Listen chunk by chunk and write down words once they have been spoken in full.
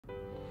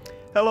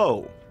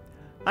Hello,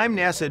 I'm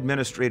NASA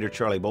Administrator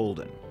Charles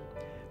Bolden.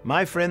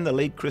 My friend, the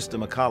late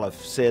Krista McAuliffe,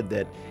 said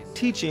that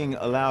teaching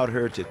allowed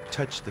her to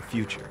touch the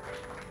future.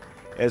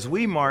 As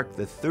we mark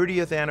the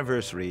 30th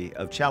anniversary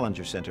of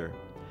Challenger Center,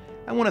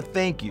 I want to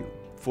thank you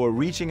for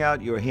reaching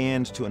out your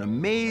hands to an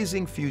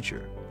amazing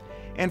future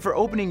and for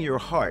opening your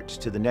hearts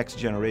to the next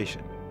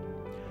generation.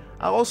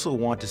 I also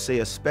want to say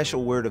a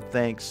special word of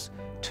thanks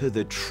to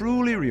the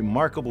truly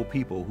remarkable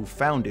people who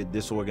founded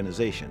this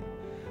organization,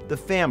 the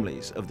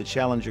families of the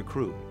Challenger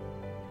crew.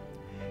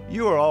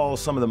 You are all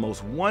some of the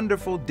most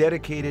wonderful,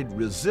 dedicated,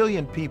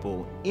 resilient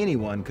people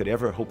anyone could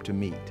ever hope to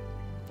meet.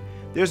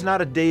 There's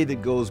not a day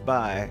that goes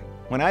by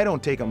when I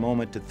don't take a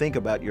moment to think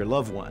about your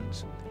loved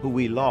ones who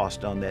we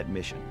lost on that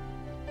mission.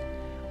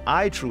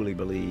 I truly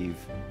believe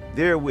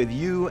they're with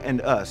you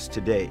and us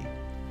today,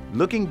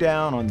 looking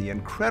down on the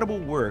incredible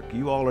work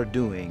you all are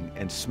doing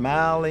and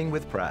smiling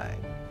with pride.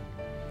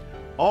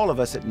 All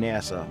of us at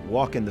NASA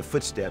walk in the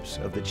footsteps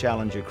of the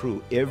Challenger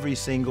crew every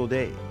single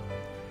day.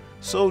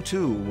 So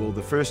too will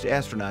the first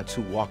astronauts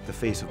who walk the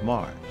face of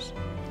Mars.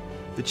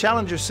 The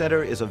Challenger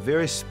Center is a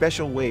very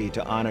special way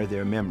to honor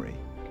their memory.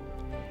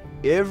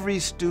 Every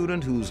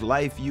student whose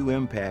life you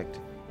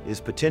impact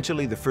is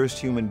potentially the first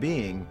human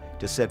being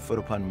to set foot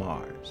upon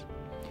Mars.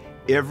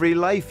 Every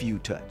life you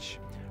touch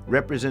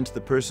represents the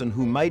person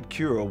who might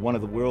cure one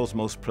of the world's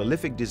most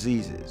prolific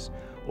diseases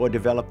or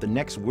develop the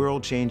next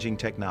world-changing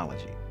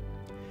technology.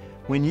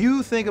 When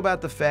you think about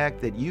the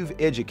fact that you've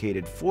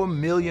educated 4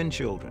 million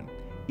children,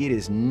 it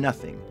is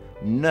nothing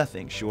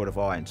short of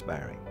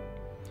awe-inspiring.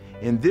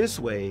 In this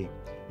way,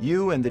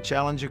 you and the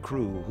Challenger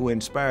crew who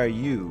inspire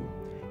you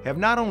have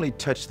not only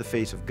touched the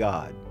face of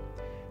God,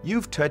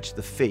 you've touched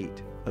the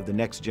fate of the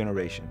next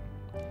generation.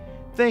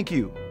 Thank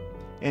you,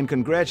 and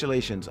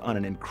congratulations on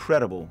an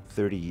incredible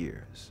 30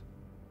 years.